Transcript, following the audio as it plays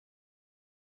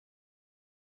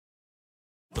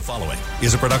The following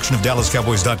is a production of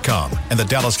DallasCowboys.com and the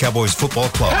Dallas Cowboys Football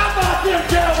Club. How about them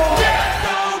Cowboys? Yeah,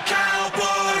 go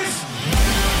Cowboys!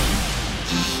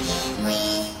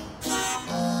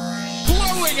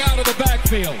 Blowing out of the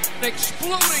backfield,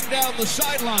 exploding down the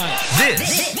sideline.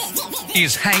 This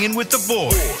is Hanging with the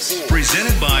Boys,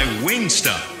 presented by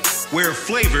Wingstop, where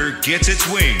flavor gets its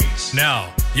wings.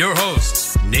 Now, your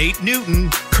hosts, Nate Newton,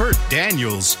 Kurt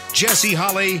Daniels, Jesse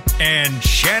Holley, and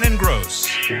Shannon Gross.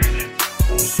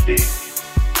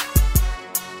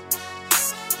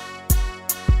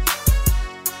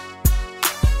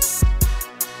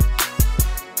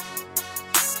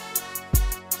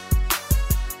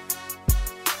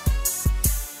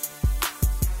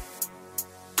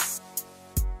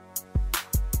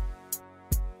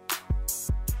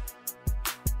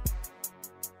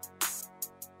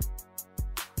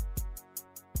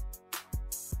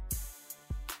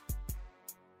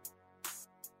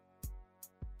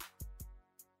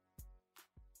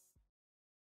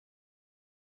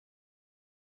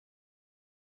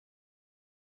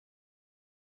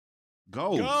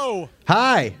 Go.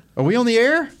 Hi. Are we on the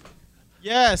air?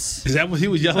 Yes. Is that what he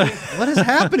was yelling? What is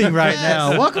happening right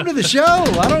now? Welcome to the show.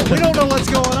 We don't know what's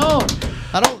going on.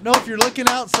 I don't know if you're looking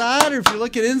outside or if you're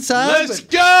looking inside. Let's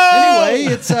go!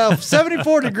 Anyway, it's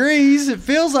 74 degrees. It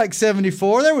feels like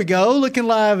 74. There we go. Looking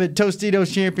live at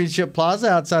Tostitos Championship Plaza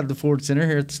outside of the Ford Center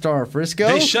here at the Star of Frisco.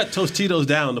 They shut Tostitos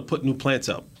down to put new plants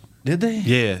up. Did they?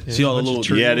 Yeah. See all the little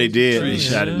trees? Yeah, they did. They Trees.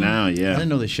 shut it down, I yeah. didn't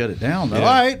know they shut it down, though. Yeah.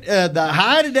 All right. The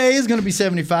high today is going to be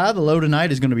 75. The low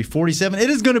tonight is going to be 47. It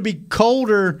is going to be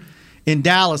colder in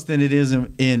Dallas than it is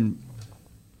in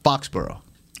Foxborough.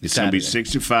 It's going to be Saturday.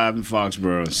 65 in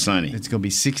Foxborough, sunny. It's going to be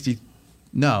 60.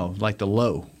 No, like the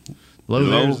low. Low.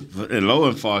 Low there's- in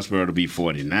Foxborough to be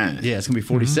 49. Yeah, it's going to be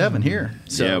 47 here.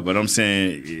 So. Yeah, but I'm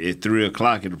saying at 3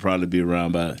 o'clock, it'll probably be around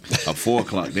about 4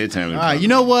 o'clock their time. All right, you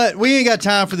know what? We ain't got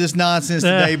time for this nonsense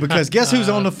today because guess who's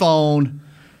on the phone?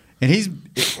 And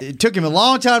it took him a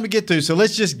long time to get through, so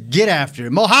let's just get after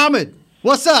it. Mohammed,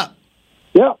 what's up?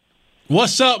 Yeah.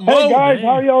 What's up, Hey, Mo? guys,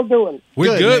 how y'all doing?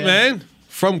 We're Good, good, man.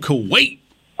 From Kuwait.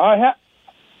 I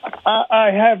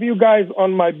have you guys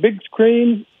on my big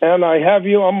screen, and I have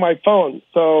you on my phone.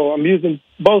 So I'm using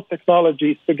both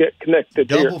technologies to get connected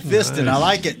Double here. fisting. I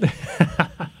like it.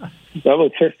 Double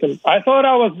system. I thought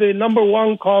I was the number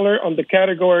one caller on the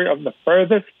category of the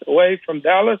furthest away from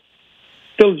Dallas.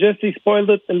 Still, Jesse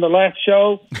spoiled it in the last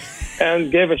show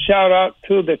and gave a shout-out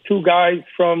to the two guys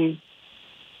from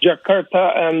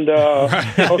Jakarta and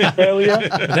Australia.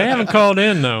 They haven't called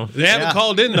in, though. They haven't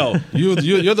called in, though.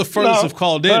 You're the furthest have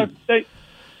called in.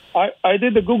 I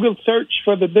did the Google search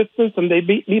for the distance, and they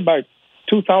beat me by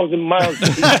 2,000 miles.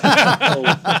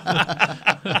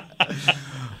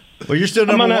 Well, you're still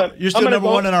number one. You're still number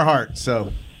one in our hearts.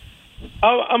 So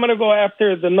I'm going to go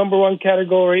after the number one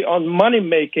category on money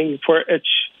making for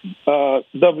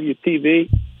HWTV.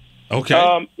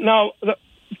 Okay. Now, the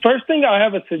first thing, I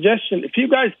have a suggestion. If you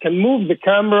guys can move the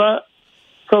camera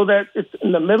so that it's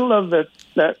in the middle of that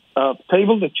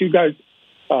table that you guys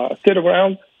sit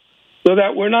around, so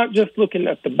that we're not just looking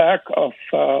at the back of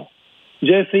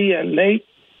Jesse and Nate.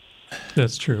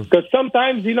 That's true. Because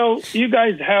sometimes, you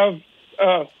guys have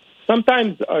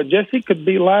sometimes Jesse could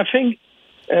be laughing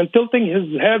and tilting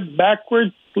his head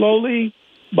backwards slowly,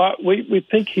 but we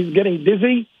think he's getting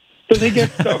dizzy. So he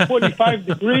gets 45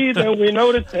 degrees, and we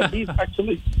notice that he's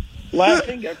actually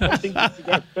laughing at something that you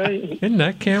guys say. Isn't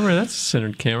that camera? That's a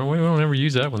centered camera. We don't ever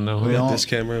use that one, though. We don't. This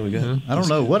camera, we got. I don't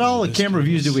know. What all the camera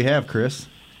views do we have, Chris?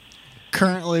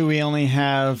 Currently, we only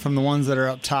have, from the ones that are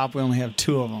up top, we only have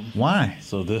 2 of them. Why?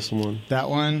 So this one. That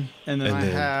one, and then I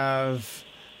then- have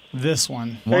this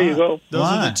one. There you go. Those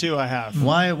Why? are the 2 I have.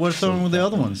 Why? What's wrong with the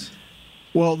other ones?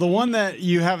 Well, the one that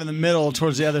you have in the middle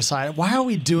towards the other side, why are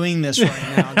we doing this right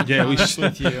now? To be Yeah, we honest should.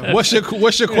 with you. What's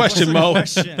your question, Mo?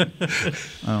 Question.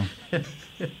 Oh,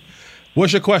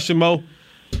 What's your question, Mo?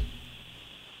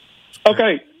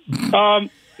 Okay.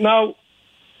 Now,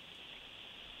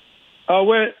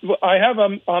 I have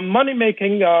a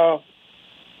money-making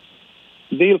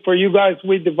deal for you guys.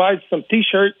 We divide some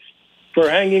T-shirts for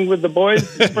hanging with the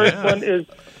boys. The first one is,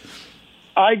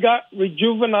 I got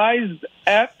rejuvenized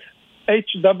at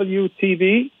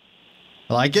HWTV.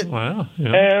 I like it. Wow.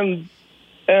 Yeah.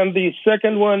 And the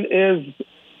second one is,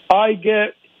 I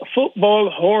get football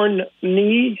horn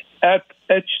knee at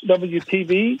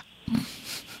HWTV.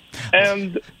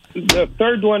 And the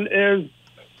third one is,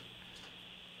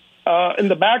 in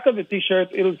the back of the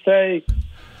T-shirt, it'll say,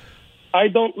 I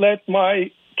don't let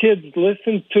my kids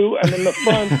listen to, and in the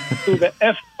front, to the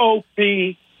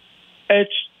FOP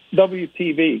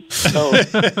HWTV. So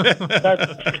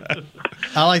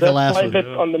I like the last one.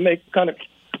 On the make kind of.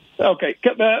 Okay.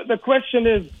 The question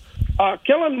is,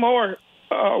 Kellen Moore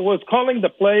was calling the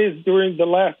plays during the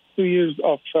last 2 years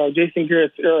of Jason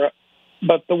Garrett's era,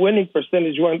 but the winning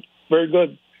percentage went very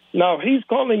good. Now he's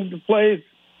calling the plays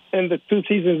in the 2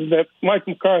 seasons that Mike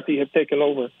McCarthy had taken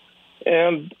over.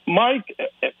 And Mike,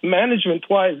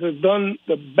 management-wise, has done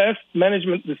the best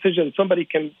management decision somebody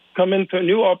can come into a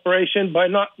new operation by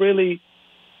not really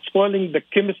spoiling the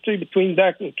chemistry between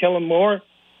Dak and Kellen Moore.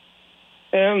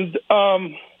 And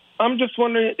I'm just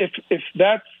wondering if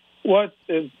that's what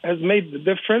has made the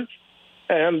difference.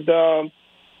 And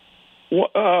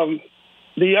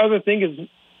the other thing is,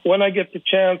 when I get the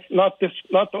chance, not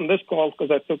on this call because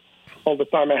I took all the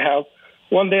time I have,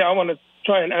 one day I want to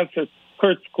try and answer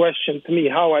Kurt's question to me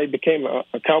how I became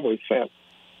a Cowboys fan.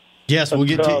 Yes, we'll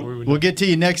get to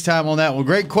you next time on that one.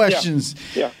 Great questions.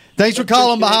 Yeah. Thanks for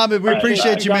calling, Muhammad. We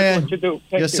appreciate you, man. What you do.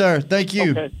 Yes, sir. Thank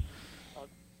you. Okay.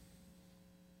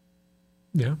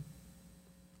 Yeah.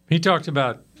 He talked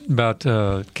about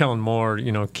Kellen Moore,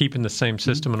 keeping the same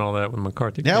system and all that when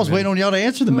McCarthy. Yeah, I was waiting on y'all to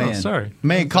answer the man. Sorry,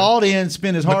 man called in,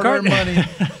 spent his hard-earned money,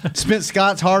 spent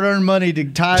Scott's hard-earned money to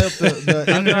tie up the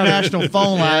international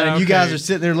phone line, and you guys are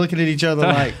sitting there looking at each other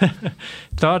like. I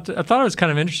thought it was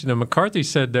kind of interesting. Though McCarthy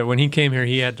said that when he came here,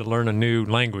 he had to learn a new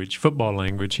language, football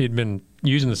language. He'd been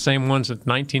using the same one since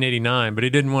 1989, but he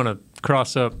didn't want to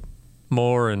cross up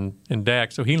Moore and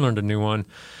Dak, so he learned a new one.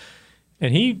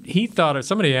 And he thought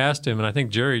somebody asked him, and I think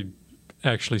Jerry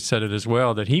actually said it as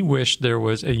well, that he wished there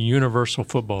was a universal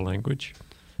football language.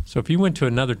 So if you went to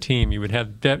another team, you would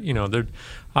have that.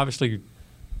 Obviously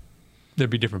there'd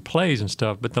be different plays and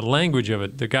stuff, but the language of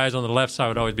it, the guys on the left side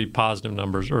would always be positive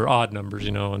numbers or odd numbers,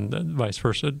 and vice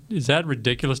versa. Is that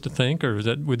ridiculous to think, or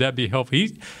would that be helpful?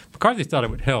 McCarthy thought it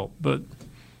would help, but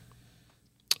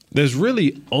there's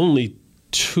really only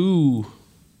 2.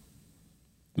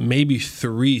 Maybe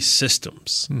 3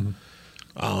 systems.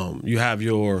 Mm-hmm. You have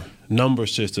your number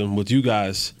system, which you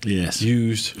guys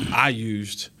used, I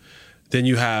used. Then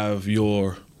you have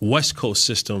your West Coast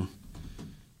system,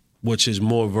 which is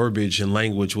more verbiage and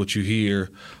language, what you hear.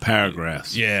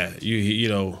 Paragraphs. Yeah,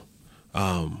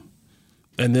 and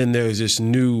then there's this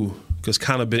new, because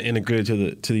kind of been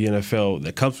integrated to the NFL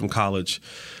that comes from college,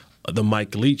 the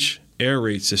Mike Leach air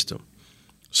raid system.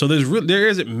 So there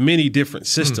isn't many different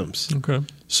systems. Okay.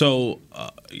 So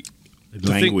the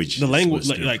language,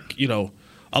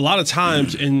 a lot of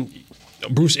times, and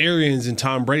Bruce Arians and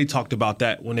Tom Brady talked about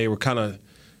that when they were kind of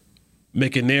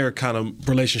making their kind of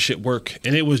relationship work,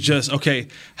 and it was just, okay,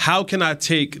 how can I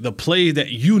take the play that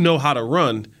you know how to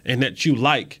run and that you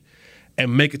like,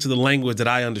 and make it to the language that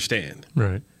I understand?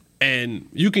 Right. And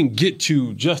you can get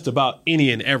to just about any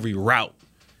and every route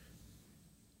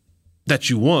that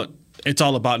you want. It's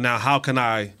all about now, how can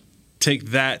I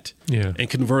take that and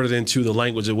convert it into the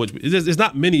language of which there's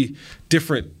not many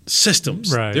different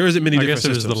systems. Right. There isn't many different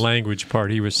systems. I guess it was the language part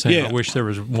he was saying. Yeah. I wish there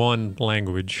was one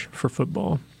language for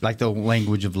football. Like the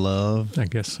language of love? I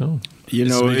guess so. There's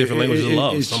many different languages of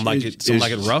love. Some like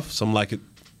it rough, some like it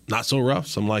not so rough,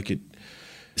 some like it.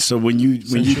 So when you're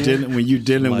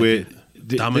dealing with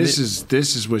dominant.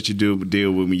 This is what you deal with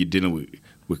when you're dealing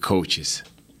with coaches.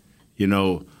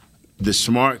 The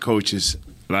smart coaches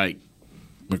like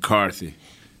McCarthy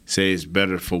say it's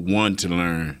better for 1 to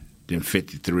learn than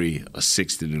 53 or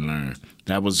 60 to learn.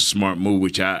 That was a smart move,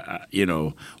 which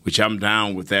I'm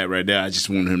down with that right there. I just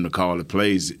wanted him to call the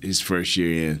plays his first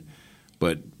year in.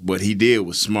 But what he did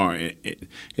was smart.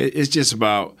 It's just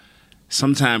about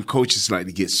sometimes coaches like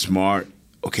to get smart.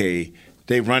 Okay,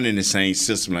 they run in the same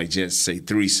system, like just say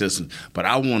 3 systems, but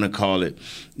I want to call it,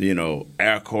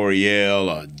 Air Coryell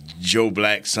or Joe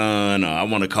Blackson, or I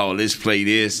want to call this play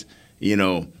this,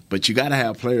 But you got to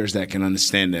have players that can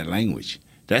understand that language.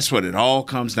 That's what it all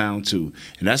comes down to,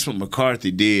 and that's what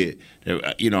McCarthy did.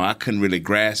 I couldn't really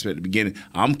grasp at the beginning.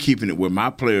 I'm keeping it where my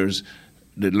players,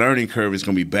 the learning curve is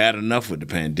going to be bad enough with the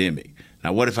pandemic.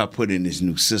 Now, what if I put in this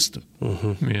new system?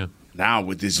 Mm-hmm. Yeah. Now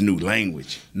with this new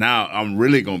language, now I'm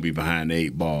really going to be behind the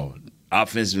 8 ball,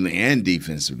 offensively and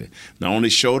defensively. I only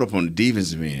showed up on the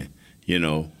defensive end,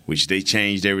 which they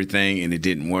changed everything and it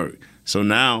didn't work. So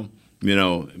now,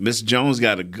 Mr. Jones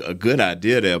got a good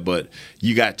idea there, but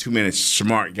you got too many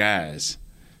smart guys,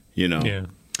 Yeah.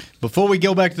 Before we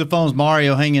go back to the phones,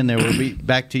 Mario, hang in there. We'll be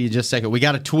back to you in just a second. We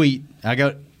got a tweet.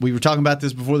 We were talking about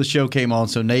this before the show came on,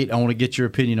 so Nate, I want to get your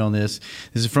opinion on this.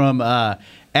 This is from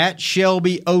at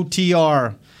Shelby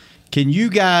OTR. Can you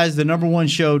guys, the number one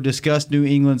show, discuss New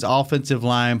England's offensive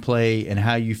line play and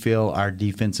how you feel our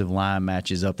defensive line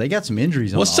matches up? They got some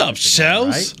injuries on What's the up, offensive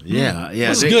line, Shells? right? Yeah.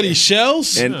 What's goody,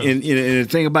 Shells? And the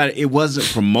thing about it, it wasn't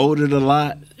promoted a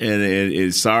lot.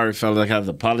 And sorry, fellas, I have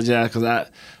to apologize because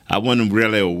I wasn't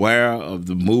really aware of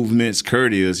the movements.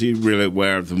 Kurt is. He's really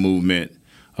aware of the movement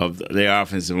of their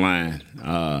offensive line.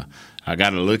 I got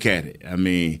to look at it. I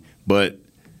mean, but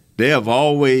they have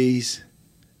always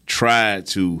tried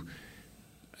to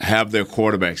have their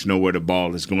quarterbacks know where the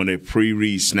ball is going. Their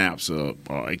pre-read snaps are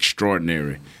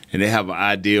extraordinary. And they have an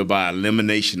idea by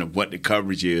elimination of what the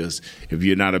coverage is. If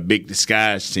you're not a big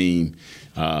disguise team,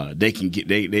 they can get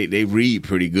they read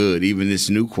pretty good. Even this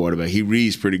new quarterback, he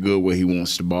reads pretty good where he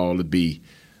wants the ball to be.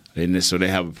 And so they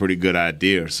have a pretty good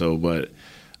idea. So, but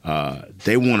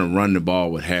they want to run the ball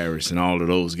with Harris and all of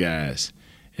those guys.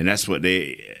 And that's what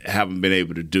they haven't been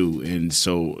able to do. And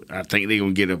so I think they're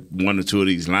going to get one or two of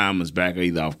these linemen back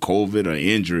either off COVID or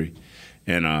injury.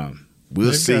 And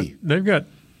we'll see. They've got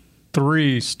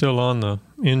 3 still on the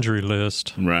injury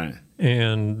list. Right.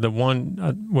 And the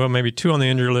one, maybe 2 on the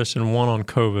injury list and 1 on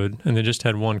COVID. And they just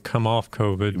had 1 come off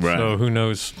COVID. Right. So who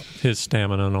knows, his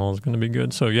stamina and all is going to be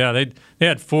good. So, yeah, they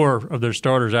had 4 of their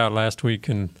starters out last week.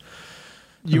 And,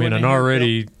 an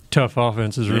already tough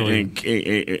offense is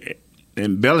really –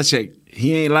 And Belichick,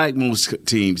 he ain't like most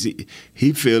teams.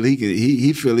 He feel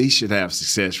he should have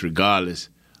success regardless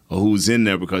of who's in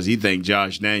there because he think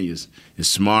Josh Daniels is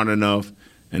smart enough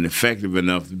and effective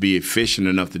enough to be efficient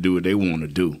enough to do what they want to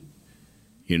do.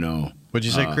 You know. What'd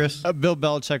you say, Chris? Bill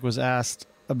Belichick was asked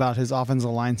about his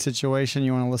offensive line situation.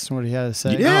 You want to listen to what he had to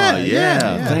say?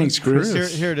 Yeah. Thanks,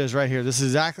 Chris. Here it is right here. This is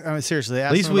exactly. I mean, seriously, they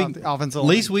asked him about the offensive line.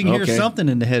 At least we can hear something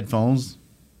in the headphones.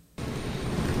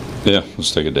 Yeah, let's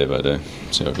take it day by day.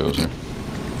 See how it goes here.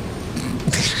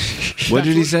 What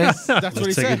did he say? That's what he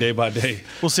Let's take said. it day by day.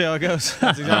 We'll see how it goes.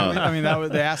 That's exactly.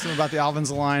 They asked him about the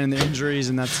offensive line and the injuries,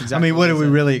 and that's exactly. What did we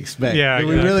really expect? Yeah, did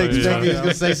we really exactly. expect he was going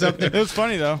to say something? It was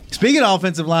funny though. Speaking of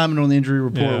offensive linemen on the injury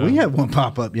report, we had one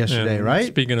pop up yesterday, And right?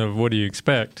 Speaking of what do you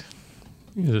expect,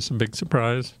 is this a big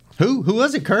surprise? Who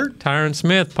was it, Kurt? Tyron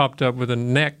Smith popped up with a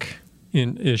neck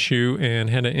issue and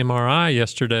had an MRI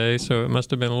yesterday, so it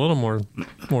must have been a little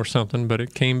more something, but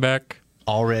it came back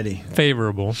already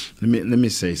favorable. Let me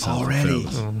say something. Already.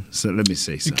 So let me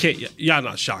say something. Y'all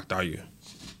not shocked, are you?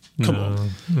 Come on.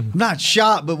 I'm not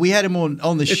shocked, but we had him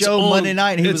on the show Monday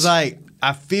night, and he was like,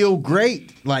 I feel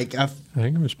great. Like I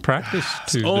think it was practice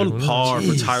Tuesday. On par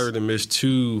for Tyron to miss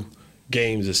 2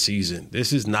 games a season.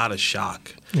 This is not a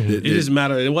shock.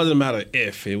 It wasn't a matter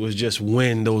if, it was just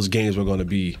when those games were going to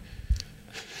be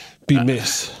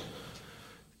missed.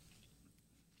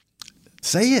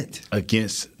 Say it.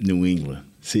 Against New England.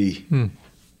 See,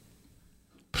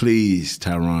 please,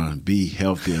 Tyron, be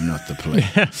healthy enough to play.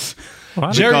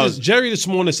 Jerry this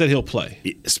morning said he'll play.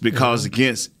 It's because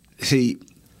against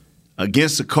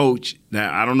a coach,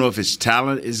 now I don't know if his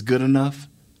talent is good enough.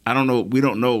 I don't know. We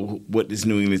don't know what this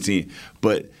New England team,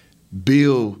 but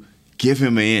Bill, give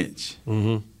him an inch,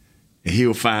 and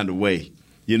he'll find a way.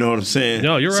 You know what I'm saying?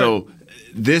 No, you're right. So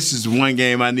this is one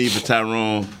game I need for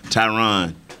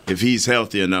Tyron. If he's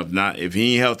healthy enough, if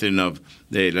he ain't healthy enough,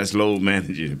 hey, let's load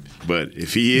manage him. But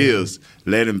if he is,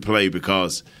 let him play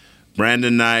because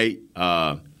Brandon Knight,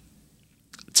 Ty,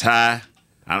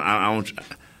 I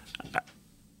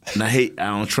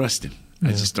don't trust him.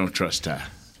 I just don't trust Ty.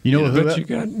 You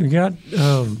got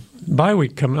bye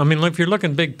week coming. I mean, if you're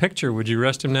looking big picture, would you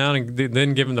rest him now and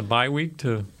then give him the bye week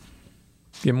to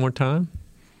give him more time?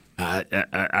 I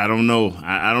don't know.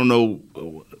 I don't know.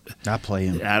 I play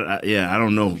him. I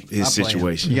don't know his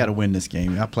situation. You got to win this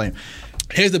game. I play him.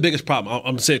 Here's the biggest problem. I'm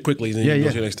going to say it quickly, and then you go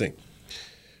to the next thing.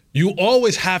 You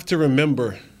always have to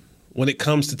remember when it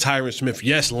comes to Tyron Smith,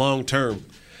 yes, long term,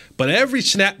 but every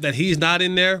snap that he's not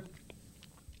in there,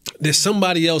 there's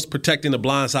somebody else protecting the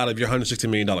blind side of your $160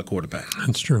 million quarterback.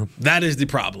 That's true. That is the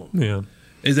problem. Yeah.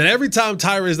 Is that every time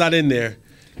Tyron is not in there,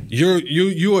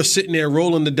 you are sitting there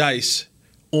rolling the dice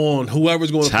on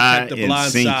whoever's going to protect the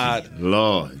blind side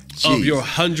of your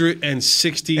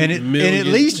 $160 million. And at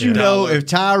least you know if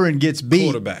Tyron gets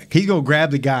beat, he's going to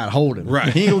grab the guy and hold him. Right.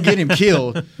 He ain't going to get him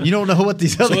killed. You don't know what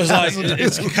these other guys will do.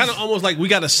 It's kind of almost like we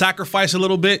got to sacrifice a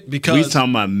little bit because we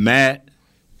talking about Matt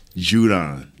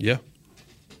Judon. Yeah.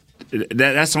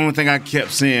 That's the only thing I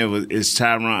kept saying is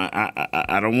Tyron.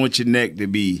 I don't want your neck to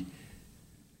be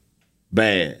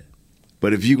bad,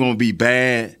 but if you're gonna be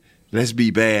bad, let's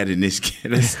be bad in this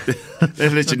game. Let's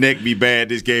let your neck be bad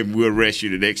this game. We'll rest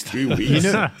you the next 3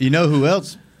 weeks. You know who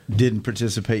else didn't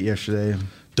participate yesterday?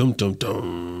 Dum dum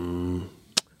dum.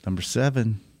 Number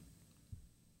 7.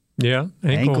 Yeah,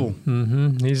 ankle.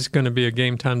 Mm-hmm. He's going to be a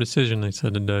game time decision, they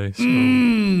said today. So.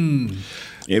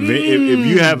 If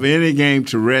you have any game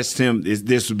to rest him,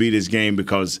 this would be this game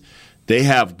because they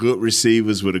have good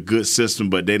receivers with a good system,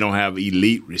 but they don't have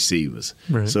elite receivers.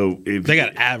 Right. So if They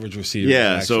got average receivers.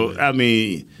 yeah, actually. so I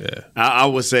mean, I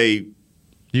would say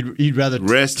You'd rather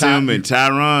rest him and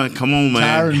Tyron. Come on,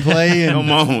 man. Tyron play. And,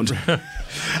 Come on. all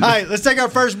right, let's take our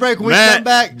first break. When we Matt come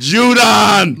back,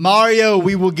 Judon. Mario,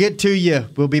 we will get to you.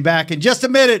 We'll be back in just a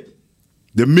minute.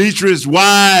 Demetrius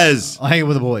Wise. I'll hang it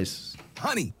with the boys.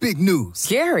 Honey, big news.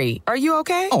 Gary, are you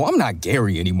okay? Oh, I'm not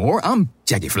Gary anymore. I'm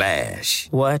Jackie Flash.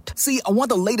 What? See, I want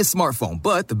the latest smartphone,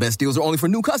 but the best deals are only for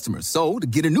new customers. So, to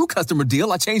get a new customer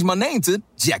deal, I changed my name to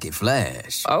Jackie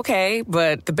Flash. Okay,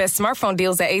 but the best smartphone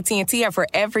deals at AT&T are for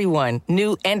everyone,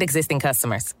 new and existing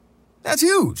customers. That's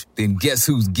huge. Then guess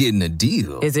who's getting a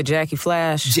deal? Is it Jackie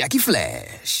Flash? Jackie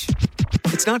Flash.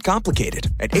 It's not complicated.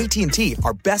 At AT&T,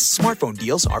 our best smartphone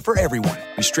deals are for everyone.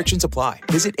 Restrictions apply.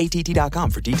 Visit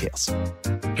att.com for details.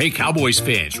 Hey, Cowboys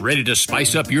fans, ready to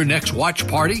spice up your next watch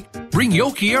party? Bring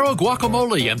Yo Quiero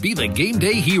guacamole and be the game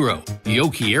day hero. Yo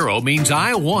Quiero means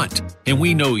I want, and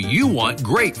we know you want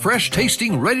great,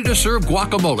 fresh-tasting, ready-to-serve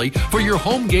guacamole for your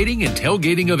home gating and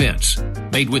tailgating events.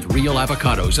 Made with real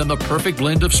avocados and the perfect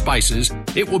blend of spices,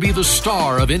 it will be the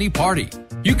star of any party.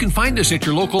 You can find us at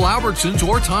your local Albertsons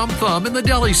or Tom Thumb in the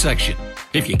deli section.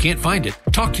 If you can't find it,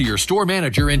 talk to your store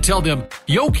manager and tell them,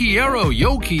 Yo Quiero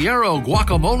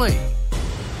guacamole.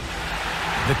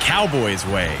 The Cowboys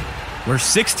way, where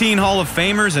 16 Hall of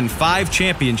Famers and 5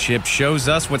 championships shows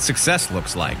us what success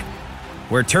looks like.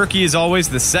 Where turkey is always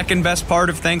the second best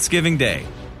part of Thanksgiving Day.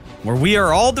 Where we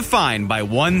are all defined by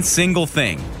one single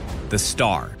thing, the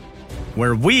star.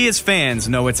 Where we as fans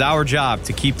know it's our job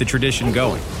to keep the tradition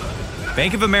going.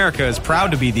 Bank of America is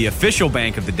proud to be the official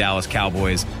bank of the Dallas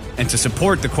Cowboys and to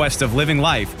support the quest of living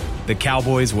life the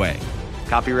Cowboys way.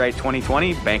 Copyright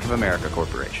 2020, Bank of America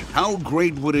Corporation. How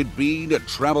great would it be to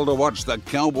travel to watch the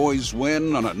Cowboys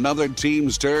win on another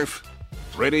team's turf?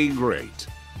 Pretty great.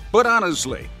 But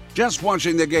honestly, just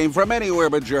watching the game from anywhere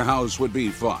but your house would be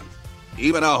fun.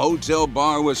 Even a hotel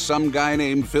bar with some guy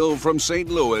named Phil from St.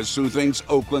 Louis who thinks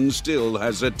Oakland still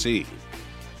has a team.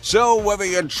 So whether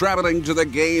you're traveling to the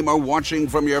game or watching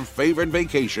from your favorite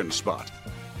vacation spot,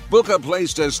 book a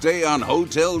place to stay on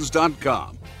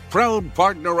Hotels.com. Proud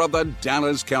partner of the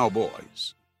Dallas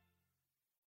Cowboys.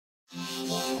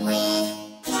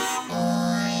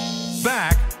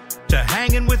 Back to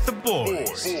Hanging with the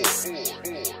Boys.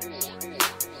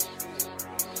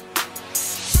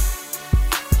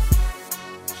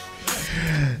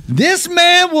 This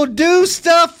man will do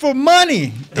stuff for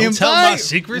money. Don't tell my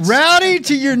secrets. Rowdy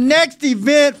to your next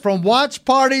event, from watch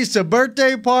parties to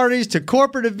birthday parties to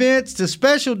corporate events to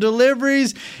special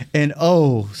deliveries and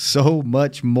oh, so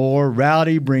much more.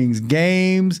 Rowdy brings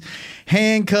games,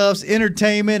 handcuffs,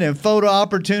 entertainment, and photo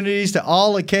opportunities to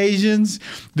all occasions.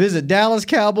 Visit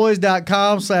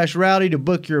DallasCowboys.com/Rowdy to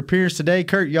book your appearance today.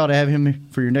 Kurt, you ought to have him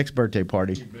for your next birthday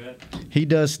party. You bet. He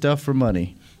does stuff for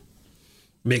money.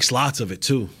 Makes lots of it,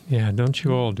 too. Yeah, don't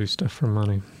you all do stuff for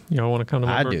money? Y'all want to come to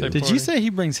my birthday party? Did you say he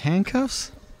brings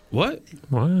handcuffs? What?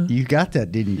 What? You got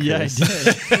that, didn't you, Chris?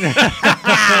 Yeah,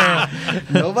 I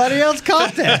did. Nobody else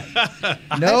caught that.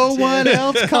 No one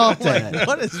else caught that.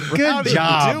 What is Good Rowdy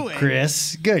job, doing?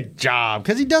 Chris. Good job.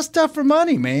 Because he does stuff for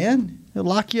money, man. He'll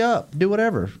lock you up. Do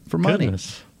whatever for money.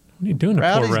 Goodness. What are you doing to poor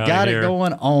Rowdy's Rowdy got here? it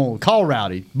going on. Call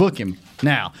Rowdy. Book him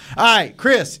now. All right,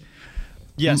 Chris.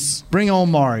 Yes. Bring on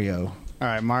Mario. All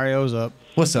right, Mario's up.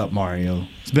 What's up, Mario?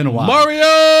 It's been a while.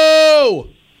 Mario!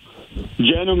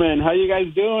 Gentlemen, how you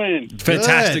guys doing?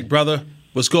 Fantastic, brother.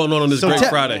 What's going on this great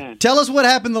Friday? Tell us what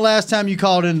happened the last time you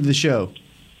called into the show.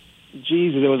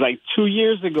 Jesus, it was like 2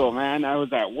 years ago, man. I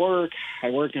was at work. I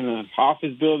work in an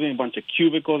office building, a bunch of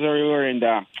cubicles everywhere, and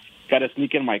got to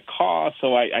sneak in my car.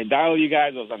 So I dialed you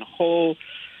guys. I was on hold.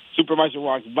 Supervisor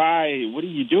walks by. What are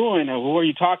you doing? Who are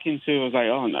you talking to? I was like,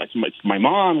 oh, no, it's my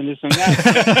mom and this and that.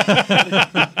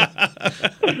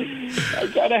 I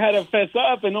kind of had to fess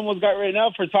up and almost got written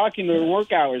up for talking during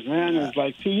work hours, man. It was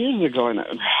like 2 years ago, and I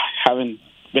haven't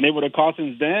been able to call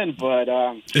since then. But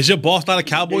is your boss not a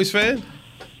Cowboys fan?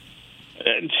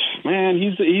 Man,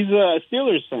 he's a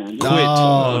Steelers fan. Quit.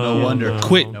 Oh, no wonder.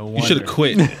 Quit. No You should have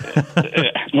quit.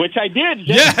 Which I did.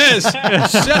 Yes.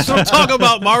 That's what I'm talking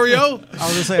about, Mario. I was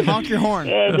going to say, honk your horn.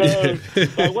 And, so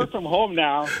I work from home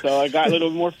now, so I got a little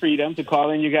more freedom to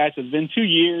call in you guys. It's been 2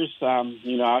 years,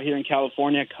 out here in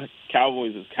California.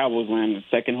 Cowboys is Cowboys land. The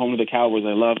second home to the Cowboys.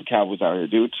 I love the Cowboys out here,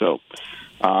 dude. So,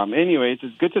 anyway,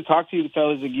 it's good to talk to you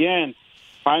fellas again.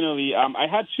 Finally, I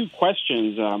had two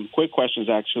questions, quick questions,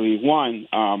 actually. One,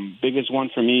 biggest one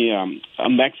for me, a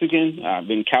Mexican. I've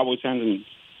been Cowboys fan in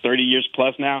 30 years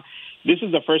plus now. This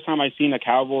is the first time I've seen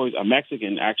a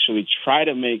Mexican, actually try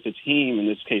to make the team, in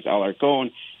this case,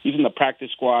 Alarcón. He's in the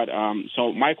practice squad.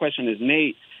 So my question is,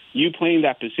 Nate, you playing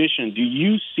that position, do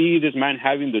you see this man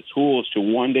having the tools to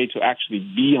one day to actually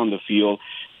be on the field?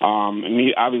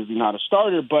 Obviously not a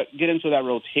starter, but get into that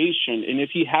rotation. And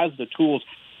if he has the tools,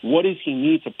 what does he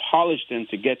need to polish them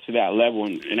to get to that level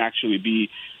and actually be,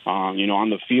 on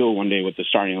the field one day with the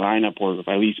starting lineup, or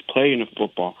at least play in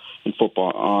football?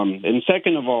 And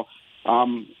second of all,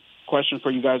 question for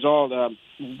you guys all: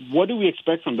 what do we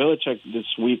expect from Belichick this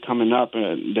week coming up?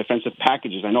 Defensive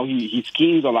packages. I know he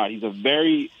schemes a lot. He's a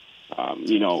very,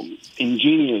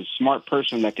 ingenious, smart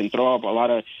person that can throw up a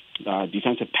lot of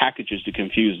defensive packages to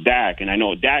confuse Dak. And I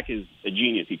know Dak is a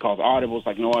genius. He calls audibles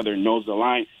like no other, knows the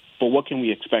line. But what can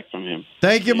we expect from him?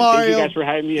 Thank you, Mario. Thank you guys for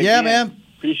having me. Yeah, again. man.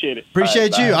 Appreciate it.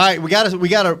 Appreciate you. All right, we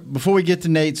gotta before we get to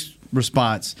Nate's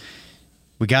response,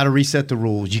 we gotta reset the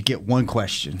rules. You get one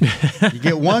question. You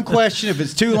get one question. If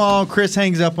it's too long, Chris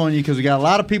hangs up on you because we got a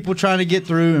lot of people trying to get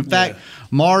through. In fact,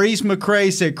 Maurice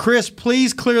McCray said, Chris,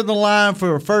 please clear the line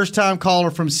for a first-time caller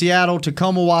from Seattle,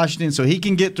 Tacoma, Washington, so he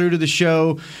can get through to the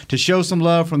show to show some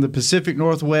love from the Pacific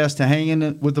Northwest to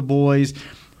hanging with the boys.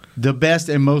 The best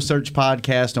and most searched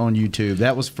podcast on YouTube.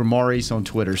 That was from Maurice on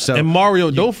Twitter. So, and Mario,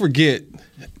 don't forget,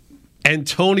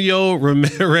 Antonio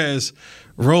Ramirez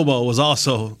Romo was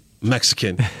also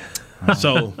Mexican.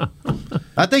 So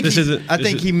I think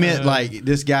he meant like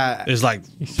this guy is like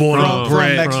born and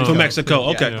bred from Mexico.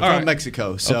 Okay, all right. From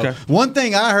Mexico. So one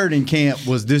thing I heard in camp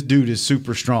was this dude is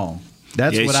super strong.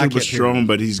 That's what I kept super strong, hearing.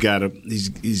 but he's got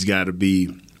to be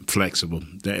flexible.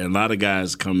 A lot of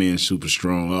guys come in super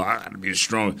strong. Oh, I got to be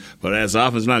strong. But as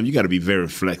offensive line, you got to be very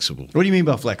flexible. What do you mean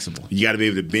by flexible? You got to be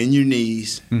able to bend your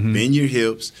knees, bend your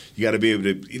hips. You got to be able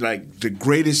to, like, the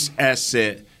greatest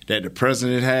asset that the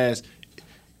president has,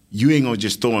 you ain't going to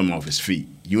just throw him off his feet.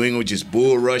 You ain't going to just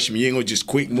bull rush him. You ain't going to just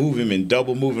quick move him and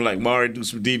double move him like Mario do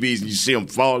some DBs and you see him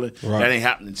falling. Right. That ain't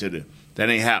happening to them. That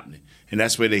ain't happening. And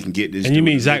that's where they can get this. And you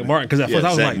mean Zach Martin? Because at first I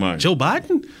was like, Martin. Joe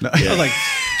Biden? Yeah. I was like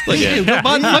Joe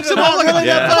Biden flexible?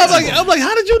 I'm like,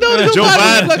 how did you know that Joe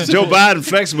Biden flexible? Joe Biden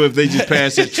flexible if they just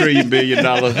pass that $1 billion.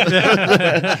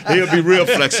 He'll be real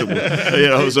flexible.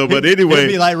 So, but anyway. He'll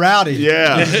be like Rowdy.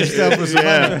 Yeah.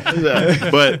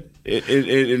 But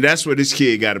and that's where this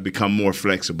kid got to become more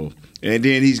flexible. And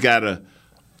then he's got to.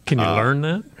 Can you learn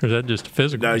that? Or is that just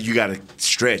physical? No, you got to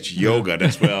stretch, yoga.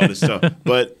 That's where all this stuff.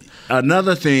 But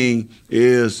another thing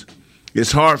is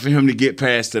it's hard for him to get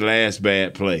past the last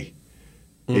bad play.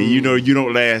 And you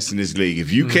don't last in this league.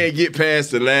 If you can't get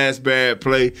past the last bad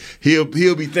play, he'll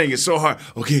be thinking so hard,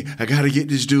 okay, I got to get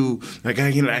this dude. I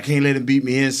can't let him beat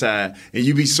me inside. And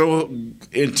you be so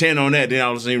intent on that, then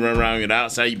all of a sudden you run around on the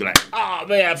outside, you be like, oh,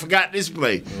 man, I forgot this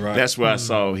play. Right. That's where I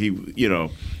saw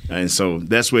and so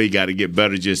that's where you got to get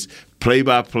better, just play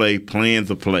by play, playing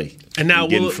the play. And now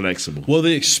getting flexible. Will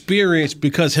the experience,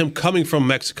 because him coming from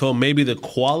Mexico, maybe the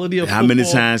quality of how many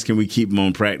times can we keep him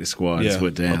on practice squad? That's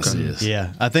what the answer is.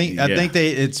 Yeah, I think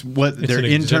it's their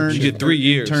intern. You get 3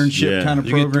 years internship kind of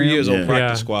program. You get 3 years on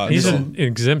practice squad. He's an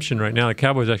exemption right now. The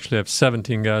Cowboys actually have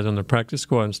 17 guys on their practice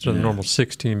squad instead of the normal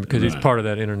 16 because he's part of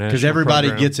that international. Because everybody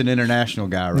program. gets an international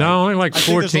guy, right? No, only like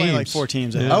 4 teams. Only like 4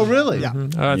 teams. Yeah. Oh, really? Yeah.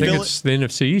 I think it's the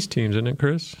NFC East teams, isn't it,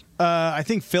 Chris? I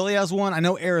think Philly has one. I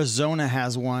know Arizona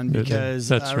has one because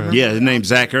that's right. Yeah, his name's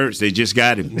Zach Ertz. They just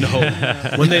got him. No,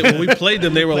 when we played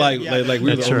them, they were like we were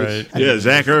that's the right. Yeah,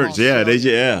 Zach Ertz.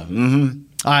 Yeah, Mm-hmm.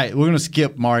 All right, we're going to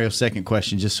skip Mario's second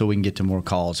question just so we can get to more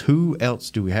calls. Who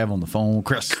else do we have on the phone?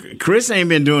 Chris. Chris ain't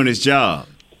been doing his job.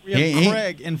 We have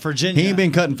Craig in Virginia. He ain't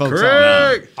been cutting folks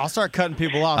Craig! off. I'll start cutting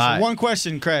people off. So right. One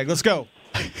question, Craig. Let's go.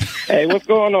 Hey, what's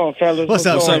going on, fellas? What's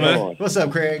up, man? On? What's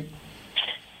up, Craig?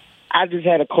 I just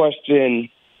had a question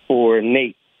for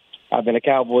Nate. I've been a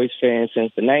Cowboys fan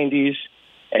since the 90s,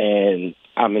 and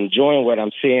I'm enjoying what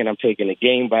I'm seeing. I'm taking it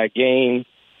game by game.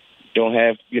 Don't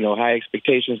have, high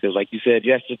expectations because, like you said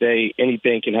yesterday,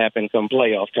 anything can happen come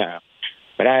playoff time.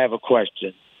 But I have a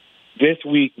question. This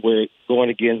week, we're going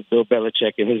against Bill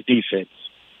Belichick and his defense.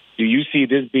 Do you see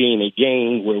this being a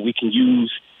game where we can use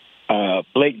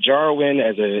Blake Jarwin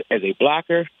as a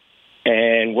blocker?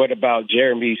 And what about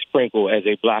Jeremy Sprinkle as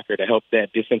a blocker to help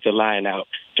that defensive line out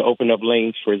to open up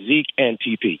lanes for Zeke and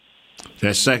TP?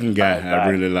 That second guy I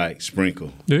really like,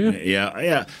 Sprinkle. Do you?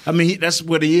 Yeah. I mean, that's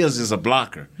what he is a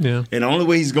blocker. Yeah. And the only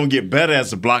way he's going to get better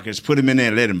as a blocker is put him in there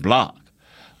and let him block.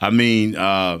 I mean,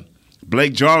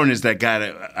 Blake Jarwin is that guy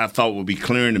that I thought would be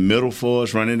clearing the middle for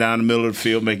us, running down the middle of the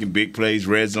field, making big plays,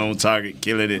 red zone target,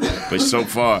 killing it. But so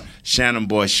far, Shannon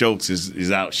Boy Schultz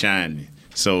is outshining.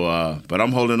 So, but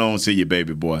I'm holding on to you,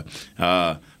 baby boy.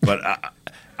 But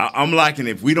I'm liking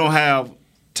it. If we don't have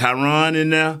Tyron in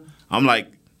there, I'm like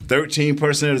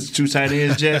 13% of the 2 tight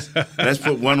ends, Jess. Let's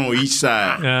put one on each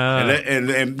side.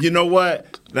 And you know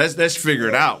what? Let's figure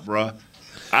it out, bro.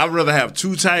 I'd rather have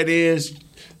 2 tight ends,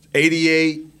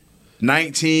 88,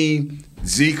 19,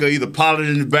 Zeke or either Pollard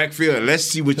in the backfield. And let's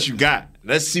see what you got.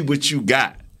 Let's see what you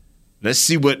got. Let's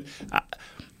see what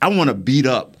I want to beat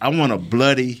up. I want to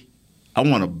bloody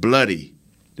them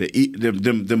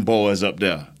boys up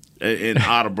there in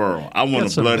Otterboro. I want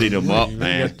to bloody them up,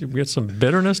 man. We got some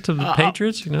bitterness to the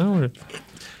Patriots, you know.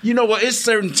 You know what? It's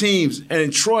certain teams,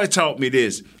 and Troy taught me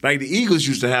this. Like the Eagles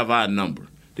used to have our number.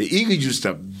 The Eagles used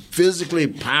to physically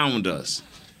pound us.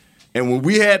 And when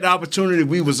we had the opportunity,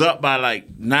 we was up by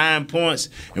like 9 points,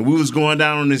 and we was going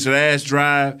down on this last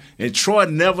drive, and Troy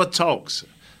never talks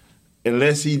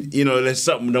unless unless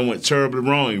something done went terribly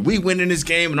wrong. We win in this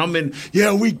game, and I'm in,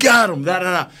 we got him,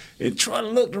 da-da-da. And Troy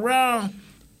looked around,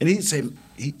 and he'd say,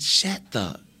 he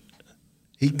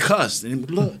cussed, and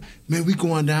look, man, we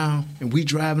going down, and we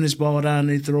driving this ball down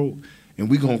their throat, and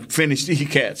we going to finish these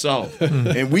cats off.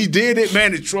 And we did it,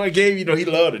 man, and Troy gave, he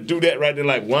loved to do that right there,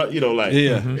 like, what, like.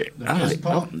 Yeah.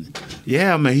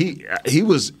 Man, he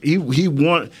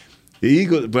won the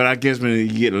Eagles, but I guess when you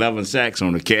get 11 sacks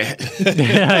on the cat.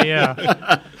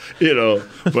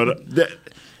 But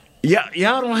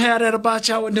y'all don't have that about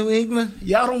y'all with New England?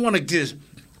 Y'all don't want to just,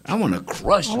 I want to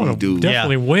crush these dudes.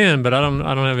 Definitely win, but I don't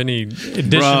have any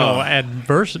additional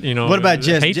adversity. What about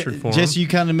Jess? Hatred for Jess, you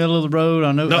kind of the middle of the road.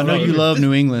 I know you love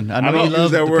New England. I know you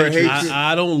love that word Patriots.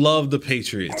 I don't love the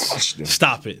Patriots.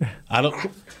 Stop it. I don't.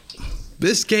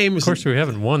 This game is. Of course, we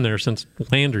haven't won there since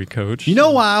Landry coached. You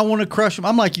know why I want to crush them?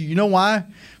 I'm like you. You know why?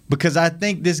 Because I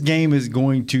think this game is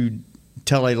going to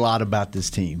tell a lot about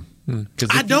this team.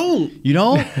 I don't. You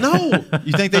don't? No.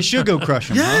 You think they should go crush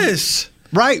them? Yes. Huh?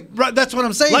 Right. That's what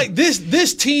I'm saying. Like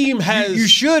this team has. You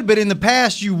should, but in the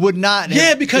past you would not.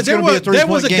 Because there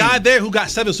was a guy there who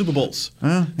got 7 Super Bowls.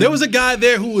 There was a guy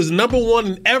there who was number 1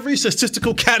 in every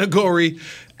statistical category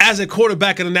as a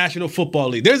quarterback in the National Football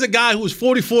League. There's a guy who was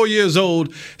 44 years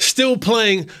old, still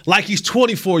playing like he's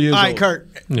 24 years old. All right, Kurt,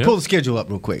 pull the schedule up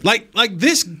real quick. Like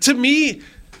this, to me,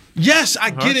 yes,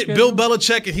 I get it. Bill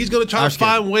Belichick, and he's going to try to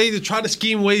find ways to try to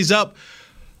scheme ways up.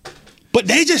 But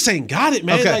they just ain't got it,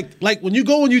 man. Okay. Like when you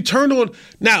go and you turn on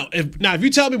now. If you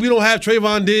tell me we don't have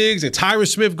Trayvon Diggs and Tyron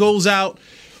Smith goes out,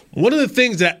 one of the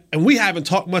things that, and we haven't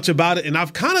talked much about it, and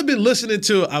I've kind of been listened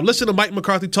to Mike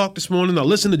McCarthy talk this morning, I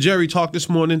listened to Jerry talk this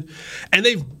morning, and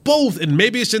they've both, and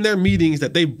maybe it's in their meetings,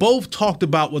 that they both talked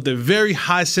about with a very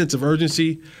high sense of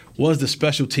urgency was the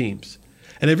special teams.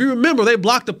 And if you remember, they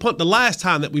blocked the punt the last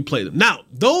time that we played them. Now,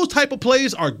 those type of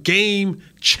plays are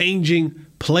game-changing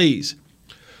plays.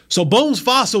 So Bones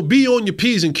Fossil, be on your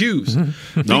P's and Q's.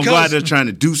 Don't go out there trying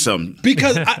to do something.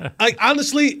 Because I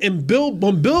honestly, when Bill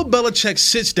Belichick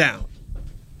sits down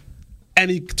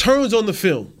and he turns on the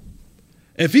film,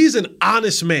 if he's an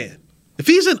honest man,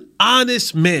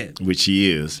 which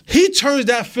he is, he turns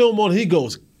that film on and he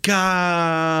goes,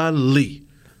 golly,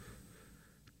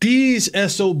 these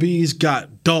SOBs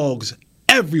got dogs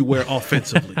everywhere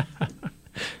offensively.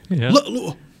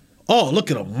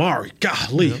 Look at Amari,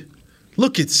 golly. Yep.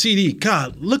 Look at CD.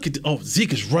 God, look at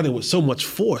Zeke is running with so much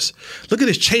force. Look at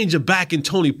this change of back in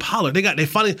Tony Pollard. They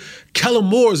finally Kellen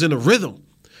Moore's in a rhythm.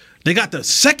 They got the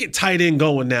second tight end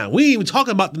going now. We ain't even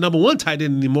talking about the number 1 tight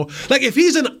end anymore. Like if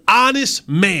he's an honest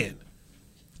man,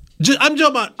 I'm talking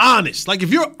about honest. Like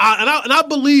if you're and I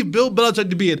believe Bill Belichick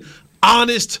to be an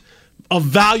honest,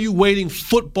 evaluating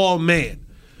football man.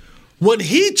 When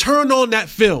he turned on that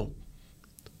film,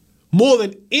 more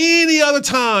than any other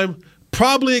time,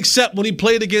 probably except when he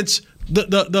played against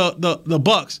the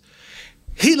Bucks,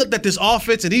 he looked at this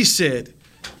offense and he said,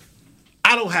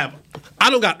 I don't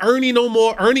got Ernie no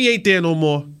more. Ernie ain't there no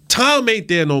more. Tom ain't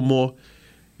there no more.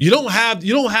 You don't have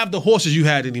the horses you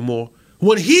had anymore.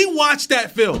 When he watched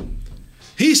that film,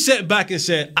 he sat back and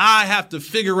said, I have to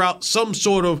figure out some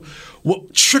sort of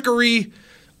trickery.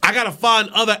 I got to find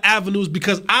other avenues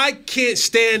because I can't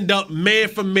stand up man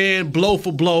for man, blow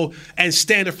for blow, and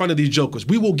stand in front of these jokers.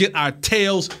 We will get our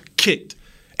tails kicked.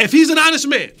 If he's an honest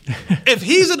man.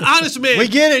 We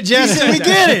get it, Jesse. We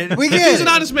get it. If he's an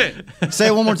honest man. Say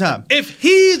it one more time. If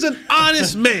he's an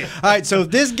honest man. All right, so if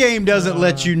this game doesn't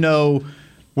let you know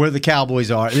where the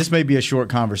Cowboys are, this may be a short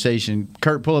conversation.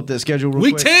 Kurt, pull up that schedule real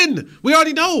quick. Week 10. We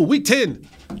already know. Week 10.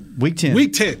 Week 10.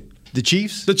 Week 10. The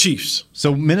Chiefs? The Chiefs.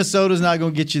 So Minnesota's not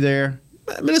going to get you there.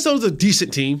 Minnesota's a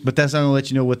decent team. But that's not going to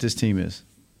let you know what this team is.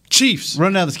 Chiefs.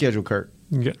 Run down the schedule, Kurt.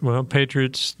 Well,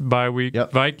 Patriots bye week.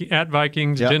 Yep. At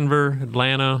Vikings, Denver,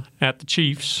 Atlanta, at the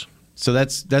Chiefs. So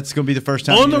that's going to be the first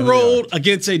time. On the road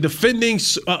against a defending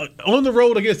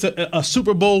a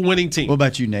Super Bowl winning team. What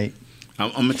about you, Nate?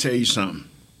 I'm going to tell you something.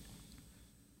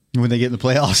 When they get in the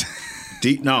playoffs?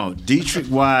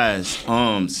 Dietrich Wise'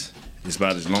 arms is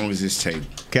about as long as his table.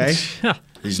 Okay.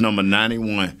 He's number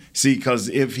 91. See, because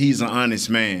if he's an honest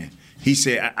man, he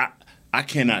said, I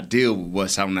cannot deal with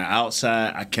what's on the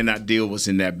outside. I cannot deal with what's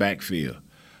in that backfield.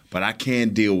 But I can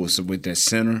deal with that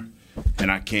center,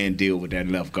 and I can deal with that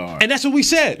left guard. And that's what we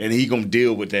said. And he going to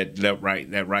deal with that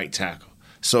right tackle.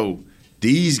 So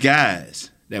these guys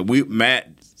Matt.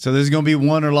 So there's going to be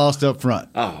won or lost up front.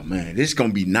 Oh, man, this is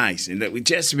going to be nice. And we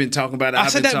just been talking about it. I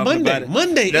said that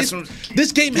Monday.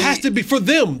 This game has to be for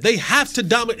them. They have to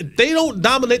dominate. If they don't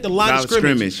dominate the line of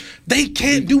scrimmage, they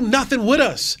can't do nothing with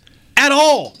us at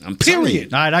all.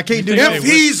 Period. All right, I can't do if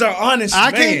he's an honest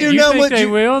man. I can't do nothing with you.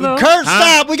 Will, though? Kurt,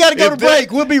 stop. We got to go to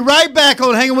break. We'll be right back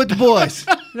on Hanging with the Boys.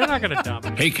 They're not going to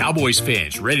dominate. Hey, Cowboys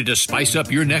fans, ready to spice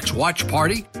up your next watch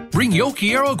party? Bring Yo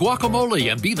Quiero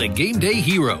guacamole and be the game day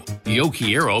hero. Yo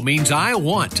Quiero means I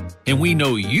want, and we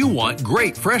know you want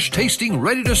great, fresh-tasting,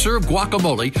 ready-to-serve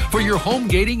guacamole for your home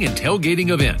gating and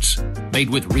tailgating events. Made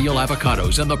with real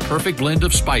avocados and the perfect blend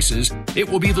of spices, it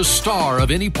will be the star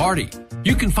of any party.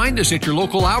 You can find us at your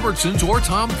local Albertsons or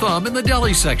Tom Thumb in the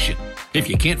deli section. If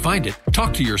you can't find it,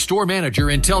 talk to your store manager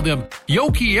and tell them,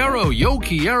 Yo Quiero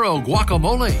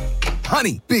guacamole.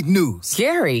 Honey, big news.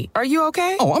 Gary, are you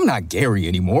okay? Oh, I'm not Gary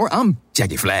anymore. I'm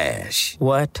Jackie Flash.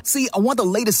 What? See, I want the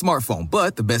latest smartphone,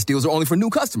 but the best deals are only for new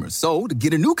customers. So, to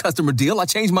get a new customer deal, I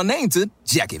changed my name to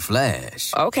Jackie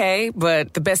Flash. Okay,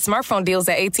 but the best smartphone deals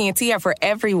at AT&T are for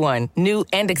everyone, new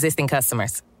and existing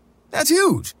customers. That's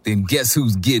huge. Then guess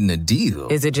who's getting a deal?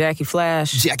 Is it Jackie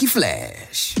Flash? Jackie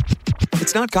Flash.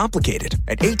 It's not complicated.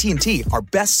 At AT&T, our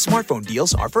best smartphone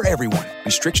deals are for everyone.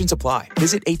 Restrictions apply.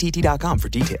 Visit AT&T.com for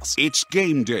details. It's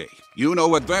game day. You know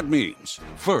what that means.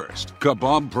 First,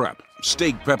 kebab prep.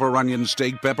 Steak, pepper, onion,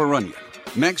 steak, pepper, onion.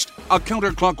 Next, a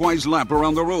counterclockwise lap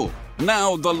around the room.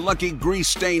 Now the lucky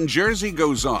grease-stained jersey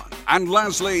goes on. And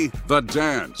lastly, the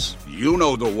dance. You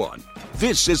know the one.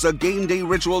 This is a game day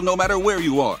ritual no matter where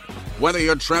you are. Whether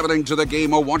you're traveling to the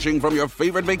game or watching from your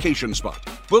favorite vacation spot,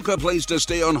 book a place to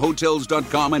stay on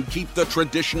Hotels.com and keep the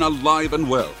tradition alive and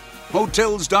well.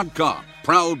 Hotels.com,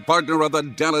 proud partner of the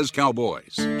Dallas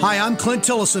Cowboys. Hi, I'm Clint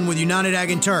Tillison with United Ag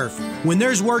and Turf. When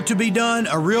there's work to be done,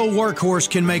 a real workhorse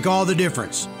can make all the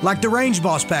difference. Like the Range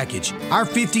Boss package. Our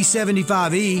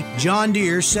 5075E John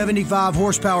Deere 75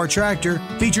 horsepower tractor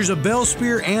features a bell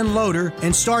spear and loader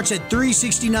and starts at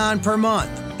 $369 per month.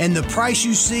 And the price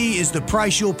you see is the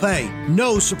price you'll pay.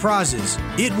 No surprises.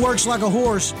 It works like a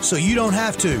horse, so you don't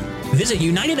have to. Visit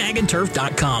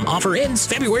UnitedAgAndTurf.com. Offer ends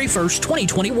February 1st,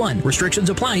 2021.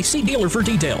 Restrictions apply. See dealer for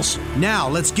details. Now,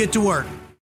 let's get to work.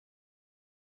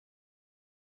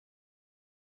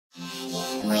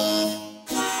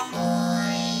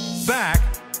 Back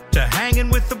to Hanging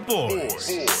with the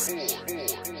Boys.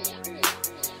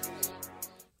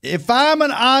 If I'm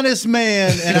an honest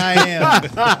man, and I am,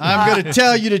 I'm going to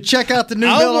tell you to check out the new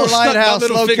Miller Lighthouse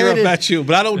located at you,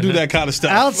 but I don't do that kind of stuff.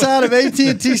 Outside of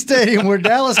AT&T Stadium, where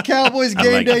Dallas Cowboys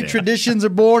game day traditions are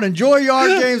born. Enjoy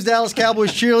yard games, Dallas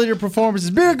Cowboys cheerleader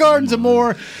performances, beer gardens, and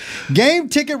more. Game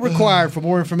ticket required. For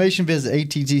more information, visit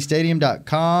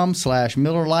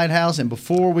attstadium.com/Miller Lighthouse. And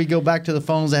before we go back to the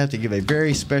phones, I have to give a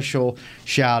very special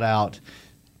shout out.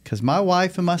 Because my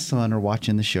wife and my son are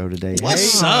watching the show today.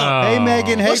 What's up? Hey,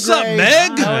 Megan. Hey, What's Greg. up,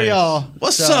 Meg? How are y'all?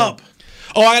 What's up?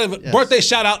 Oh, I got a birthday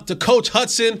shout out to Coach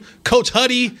Hudson, Coach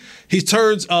Huddy. He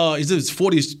turns, he's in his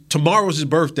 40s. Tomorrow's his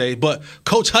birthday. But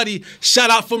Coach Huddy, shout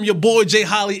out from your boy Jay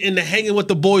Holly in the Hanging with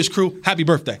the Boys crew. Happy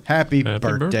birthday. Happy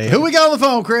birthday. Who we got on the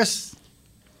phone, Chris?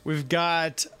 We've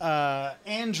got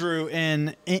Andrew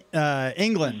in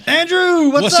England. Andrew,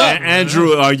 what's up?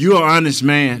 Andrew, are you an honest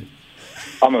man?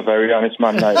 I'm a very honest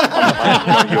man, mate.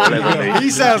 He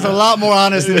sounds a lot more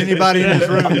honest than anybody in this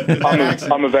room.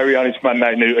 I'm a very honest man,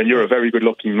 Nate Newton. You're a very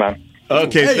good-looking man.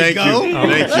 Okay, thank you.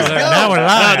 Thank you. Now we're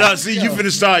lying. No, see, you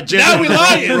finna start. Now we're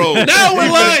lying. Now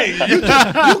we're lying. You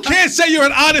can't say you're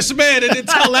an honest man and then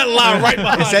tell that lie right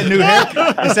behind. It's that new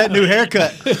haircut. It's that new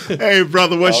haircut. Hey,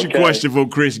 brother, what's your question before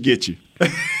Chris gets you?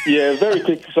 Yeah, very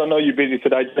quick, because I know you're busy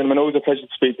today, gentlemen. Always a pleasure to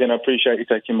speak to you, and I appreciate you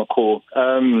taking my call.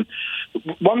 One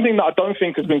thing that I don't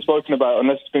think has been spoken about,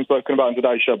 unless it's been spoken about on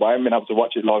today's show, but I haven't been able to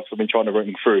watch it live, so I've been trying to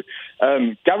run through.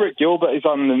 Garrett Gilbert is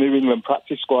on the New England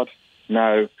practice squad.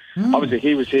 Now, obviously,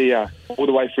 he was here all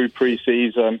the way through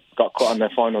pre-season, got caught on their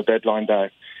final deadline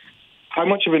day. How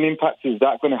much of an impact is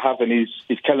that going to have? And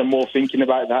is Kellen Moore thinking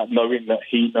about that, knowing that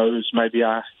he knows maybe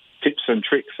our tips and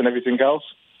tricks and everything else?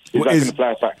 Is that going to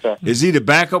play a factor? Is he the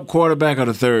backup quarterback or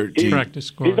the third team? Practice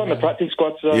squad. He's on the practice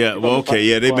squad, sir. Yeah, well, okay,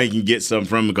 yeah, they make him get something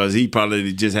from him because he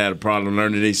probably just had a problem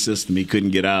learning their system. He couldn't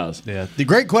get ours. Yeah, the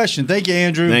great question. Thank you,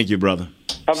 Andrew. Thank you, brother.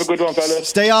 Have a good one, fellas.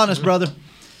 Stay honest, brother.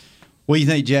 What do you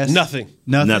think, Jess? Nothing.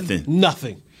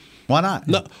 Nothing. Why not?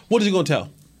 No. What is he going to tell?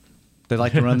 They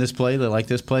like to run this play. They like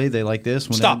this play. They like this.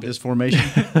 When Stop this formation.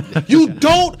 You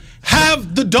don't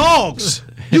have the dogs.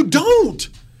 You don't.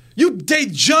 They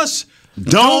just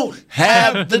don't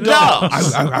have the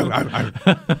dogs.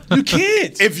 You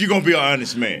can't. If you're going to be an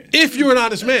honest man. If you're an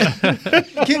honest man.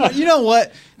 You know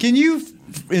what? Can you,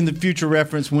 in the future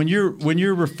reference, when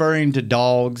you're referring to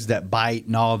dogs that bite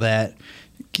and all that,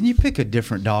 can you pick a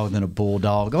different dog than a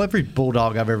bulldog? Every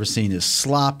bulldog I've ever seen is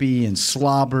sloppy and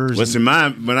slobbers. What's in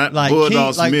mind?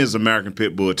 Bulldogs to me is American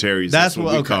Pit Bull Terriers. That's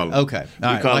what we call them. Okay.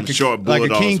 We call them short bulldogs.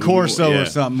 Like a King Corso or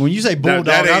something. When you say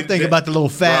bulldog, I'm thinking about the little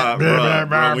fat. When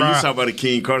you talk about a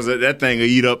King Corso, that thing will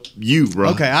eat up you,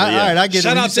 bro. Okay, all right, I get it.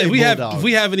 Shout out to if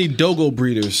we have any dogo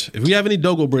breeders. If we have any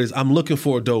dogo breeders, I'm looking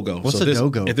for a dogo. What's a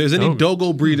dogo? If there's any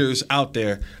dogo breeders out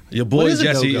there, your boy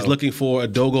Jesse is looking for a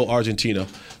dogo Argentino.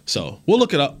 So we'll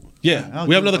look it up. Yeah.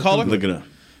 We have another caller? Look it up.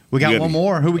 We got one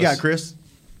more. Who we got, Chris?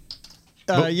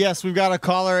 Yes, we've got a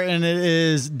caller, and it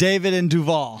is David in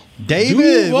Duval.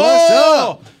 David, what's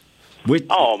up?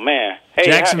 Oh, man. Hey,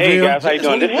 Jacksonville. guys, how you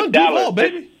doing? This is Dallas.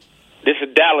 This is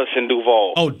Dallas in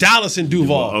Duval. Oh, Dallas in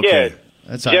Duval. Okay. Yeah.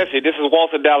 That's Jesse, this is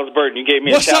Walter Dallas Burton. You gave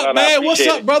me What's a shout up, out. man? What's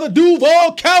up, brother?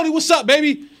 Duval County. What's up,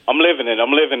 baby? I'm living it.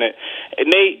 And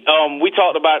Nate, we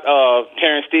talked about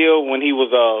Terrence Steele when he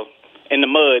was in the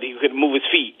mud. He couldn't move his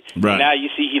feet. Right. Now you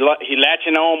see he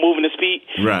latching on, moving his feet,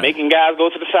 right, making guys go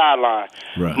to the sideline.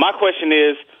 Right. My question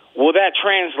is, will that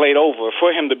translate over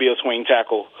for him to be a swing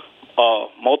tackle,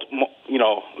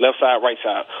 left side, right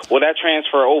side? Will that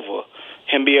transfer over?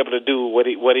 Him be able to do what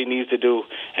he needs to do.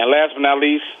 And last but not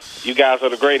least, you guys are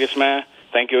the greatest, man.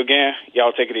 Thank you again.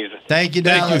 Y'all take it easy. Thank you,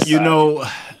 Dallas. You know,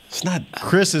 it's not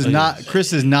Chris is not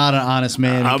an honest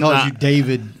man. He calls you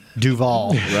David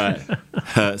Duval. Right.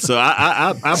 So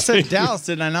I said Dallas,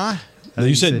 didn't I not?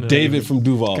 You said David from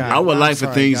Duval. God, I would like for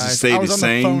things to stay the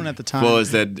same. Phone at the time.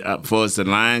 For as the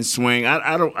line swing,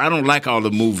 I don't like all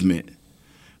the movement,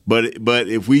 but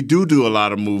if we do a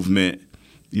lot of movement,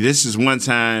 this is one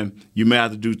time you may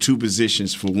have to do two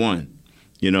positions for one.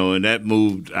 And that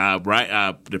moved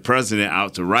the president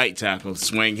out to right tackle,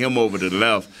 swing him over to the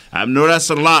left. I know that's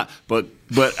a lot, but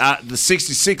the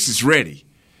 66 is ready.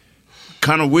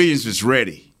 Connor Williams is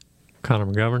ready. Connor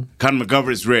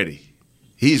McGovern is ready.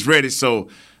 He's ready. So,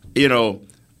 if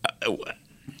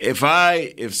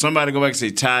somebody go back and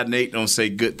say Todd Nate don't say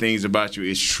good things about you,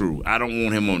 it's true. I don't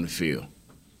want him on the field.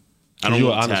 I don't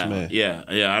want an honest man. Yeah,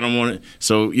 I don't want it.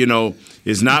 So,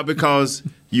 it's not because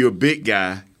you're a big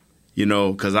guy,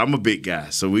 because I'm a big guy.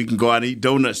 So we can go out and eat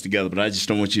donuts together, but I just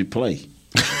don't want you to play.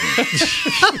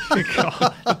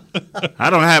 I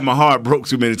don't have my heart broke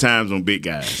too many times on big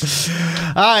guys.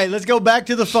 All right, let's go back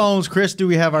to the phones. Chris, do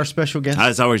we have our special guest?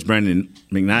 It's always Brandon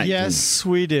McKnight. Yes,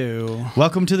 we do.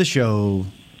 Welcome to the show.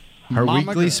 Her Mama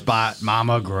weekly Gross. spot,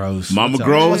 Mama Gross. Mama What's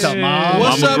Gross. What's up, Mom?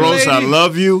 Mama Gross, I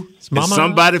love you. Mama?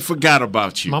 Somebody forgot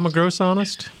about you. Mama Gross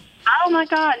honest? Oh, my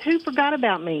God. Who forgot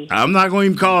about me? I'm not going to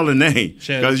even call the name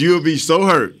because you'll be so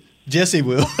hurt. Jesse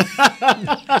will.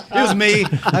 It was me.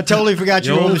 I totally forgot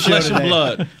you were on the show flesh today. and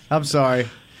blood. I'm sorry.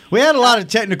 We had a lot of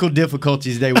technical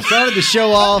difficulties today. We started the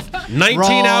show off 19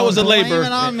 wrong. hours of labor. Blame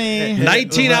it on me.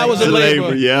 19 hours of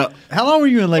labor. Yeah. How long were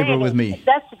you in labor with me?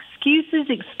 That's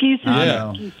excuses. I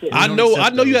know. Excuses. I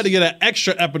know you had to get an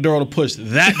extra epidural to push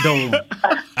that dome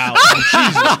out.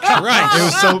 Jesus Christ.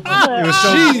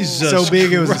 It was so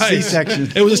big it was Christ. a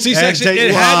C-section. It was a C-section.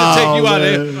 It had to take you out of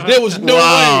there. There was no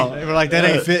way. They were like, that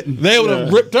ain't fitting. They would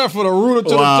have ripped her from the ruler to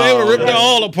the they would have ripped her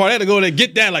all apart. They had to go there and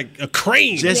get that like a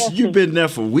crane. Jess, you've been there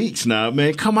for weeks now,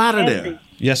 man. Come out of there.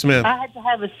 Yes, ma'am. I had to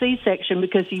have a C-section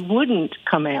because he wouldn't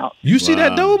come out. You see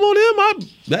that dome on him?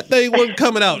 That thing wasn't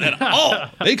coming out at all.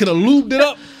 They could have lubed it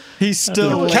up. He's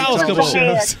still cows come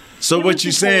on. So what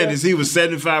you're saying is he was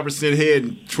 75% head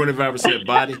and 25%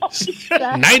 body?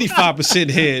 95%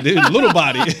 head. It was little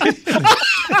body.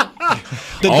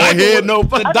 The All diaper, head, no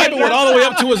the diaper went all the way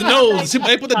up to his nose.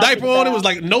 They put the diaper on. It was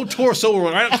like no torso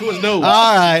right up to his nose.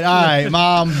 All right,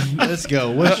 Mom. Let's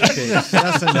go. What's your case?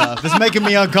 That's enough. It's making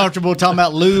me uncomfortable talking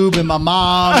about lube and my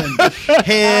mom and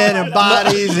head and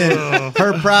bodies and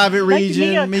her private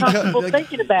region. Making me uncomfortable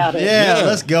thinking about it. Yeah,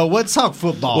 let's go. Let's talk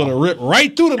football. Would have ripped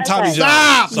right through them Tommy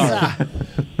Johns. Sorry.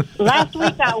 Last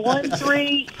week I won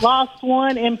 3, lost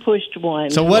 1, and pushed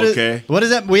 1. So what is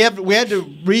that? We had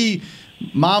to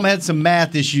Mom had some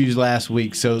math issues last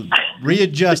week, so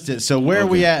readjust it. So where are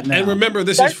we at now? And remember,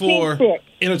 this is for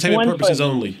entertainment purposes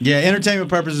only. Yeah, entertainment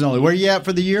purposes only. Where are you at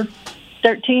for the year?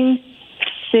 13,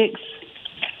 6,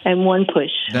 and 1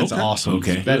 push. That's awesome.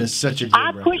 Okay, that is such a good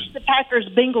record. Pushed the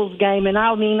Packers-Bengals game, and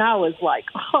I was like,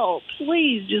 oh,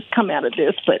 please just come out of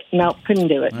this. But no, couldn't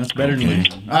do it. That's better than me.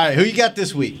 All right, who you got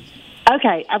this week?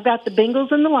 Okay, I've got the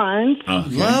Bengals and the Lions.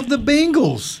 Okay. Love the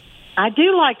Bengals. I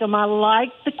do like them. I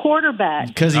like the quarterback.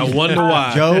 Because I wonder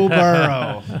why. Joe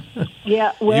Burrow.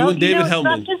 Yeah, well, you and David it's Hellman.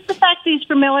 not just the fact he's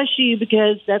from LSU,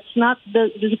 because that's not the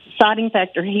deciding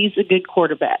factor. He's a good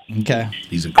quarterback. Okay.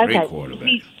 He's a great quarterback.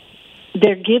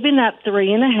 They're giving up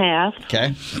 3.5.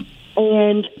 Okay.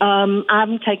 And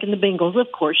I'm taking the Bengals.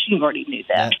 Of course, you already knew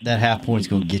that. That half point's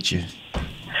going to get you.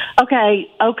 Okay,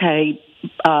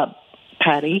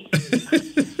 Patty.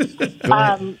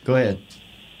 Go ahead.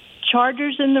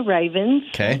 Chargers and the Ravens.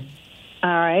 Okay. All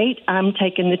right. I'm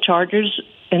taking the Chargers,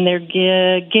 and they're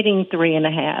getting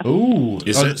 3.5. Ooh.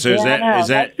 That's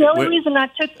the only reason I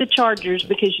took the Chargers,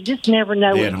 because you just never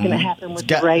know what's going to happen with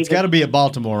the Ravens. It's got to be at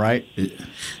Baltimore, right?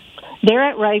 They're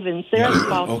at Ravens. They're at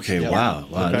Baltimore. Okay, wow.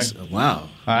 Okay. Wow. All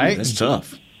right. That's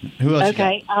tough. Who else?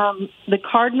 Okay. The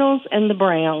Cardinals and the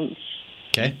Browns.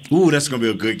 Okay. Ooh, that's going to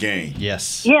be a good game.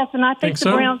 Yes. Yes, and I think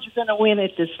the Browns are going to win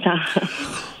it this time.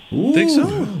 Ooh. Think so?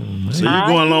 So you're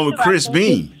going along with Chris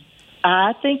Bean.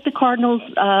 I think the Cardinals'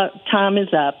 time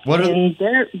is up, and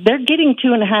they're getting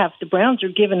 2.5. The Browns are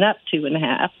giving up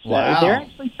 2.5. So they're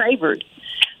actually favored.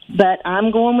 But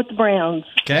I'm going with the Browns.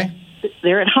 Okay.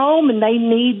 They're at home, and they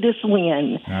need this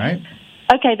win. All right.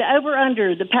 Okay, the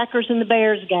over-under, the Packers and the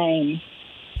Bears game,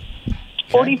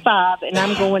 45, and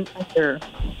I'm going under.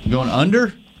 You going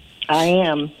under? I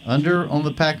am. Under on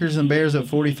the Packers and Bears at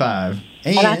 45.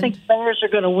 And I think the Bears are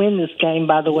going to win this game,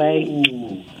 by the way.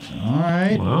 All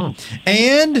right. Wow.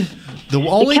 And the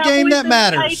only game that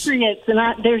matters. Patriots, and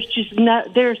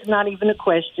there's not even a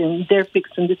question. They're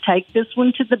fixing to take this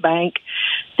one to the bank.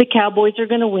 The Cowboys are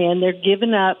going to win. They're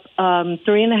giving up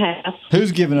 3.5.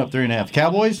 Who's giving up 3.5?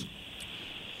 Cowboys?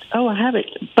 Oh, I have it.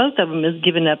 Both of them is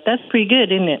giving up. That's pretty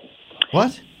good, isn't it?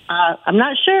 What? I'm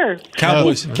not sure.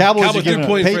 Cowboys. Cowboys are giving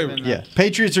 3-point favorite. Yeah.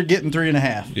 Patriots are getting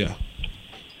 3.5. Yeah.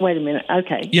 Wait a minute.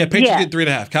 Okay. Yeah, Patriots get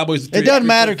 3.5. Cowboys. It doesn't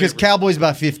matter because Cowboys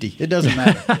by 50. It doesn't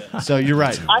matter. So you're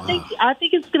right. I think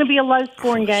it's going to be a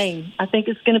low-scoring game. I think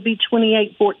it's going to be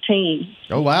 28-14.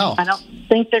 Oh wow! I don't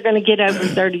think they're going to get over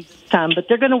 30 this time, but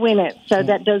they're going to win it. So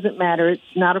that doesn't matter. It's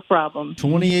not a problem.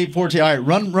 28-14. All right,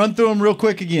 run through them real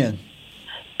quick again.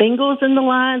 Bengals and the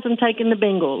Lions. I'm taking the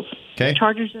Bengals. Okay.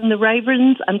 Chargers and the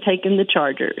Ravens. I'm taking the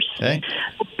Chargers. Okay.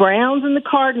 Browns and the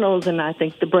Cardinals, and I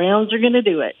think the Browns are going to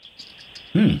do it.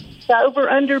 So over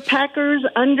under Packers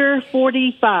under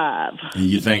 45. And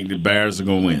you think the Bears are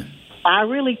going to win? I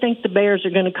really think the Bears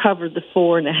are going to cover the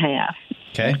 4.5.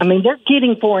 Okay. I mean, they're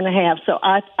getting 4.5, so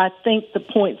I think the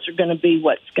points are going to be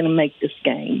what's going to make this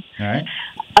game. All right.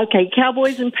 Okay,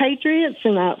 Cowboys and Patriots,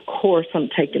 and of course I'm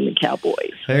taking the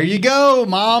Cowboys. There you go,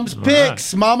 Mom's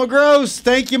picks. Right. Mama Gross,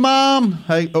 thank you, Mom.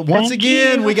 Hey, once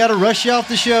again, we got to rush you off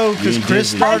the show because Chris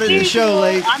started the show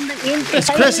late. It's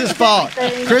Chris's fault.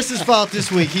 Chris's fault this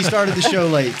week. He started the show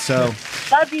late. So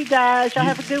love you guys. Y'all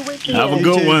have a good weekend. Have a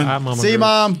good one. Hi, see you,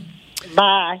 Mom.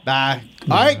 Bye. Bye.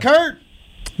 All right, Kurt.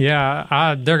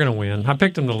 Yeah, they're going to win. I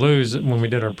picked them to lose when we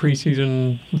did our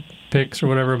preseason picks or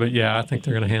whatever, but yeah, I think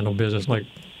they're going to handle business like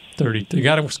 30. They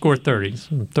got to score 30.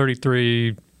 So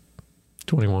 33-21.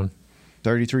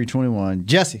 33-21.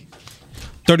 Jesse.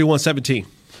 31-17.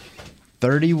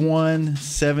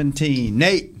 31-17.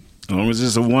 Nate. As long as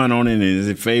there's a 1 on it and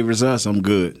it favors us, I'm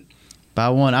good. By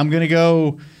 1. I'm going to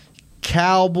go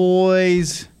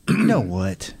Cowboys. You know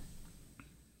what?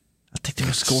 I think they're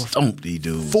going to score 40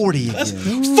 again.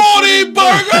 40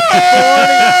 burger!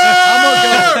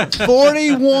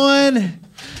 41.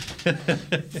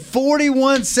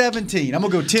 41-17. I'm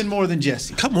going to go 10 more than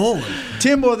Jesse. Come on.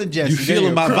 10 more than Jesse. You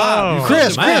feeling my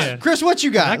vibe. Chris, what you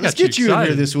got? Let's get you in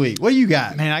here this week. What you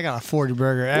got? Man, I got a 40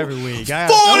 burger every week. 40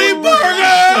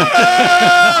 burger!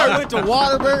 I went to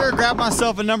Whataburger, grabbed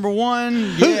myself a number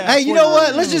 1. Yeah, hey, you know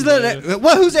what? Let's just let it.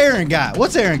 Who's Aaron got?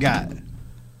 What's Aaron got?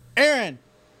 Aaron,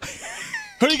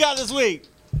 who do you got this week?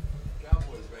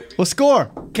 What score?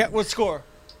 What score?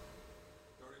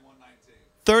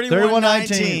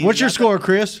 31-19. What's your score,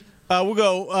 Chris? We'll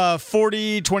go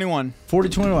 40-21.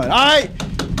 40-21. All right.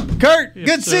 Kurt,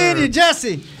 good seeing you.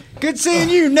 Jesse, good seeing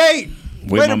you. Nate,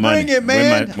 way to bring it,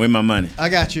 man. Where my money? I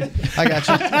got you.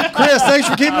 Chris, thanks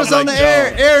for keeping us on the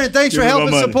air. Aaron, thanks for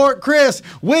helping support Chris.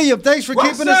 William, thanks for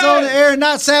keeping us on the air and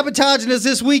not sabotaging us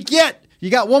this week yet. You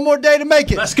got one more day to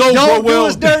make it. Let's go, Don't do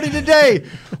us dirty today.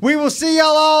 We will see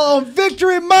y'all all on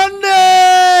Victory Monday.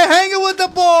 Hanging with the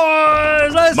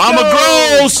boys. Let's Mama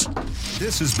go. Grows.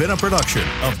 This has been a production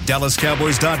of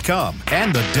DallasCowboys.com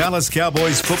and the Dallas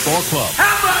Cowboys Football Club.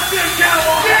 How about this,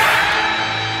 Cowboys? Yeah!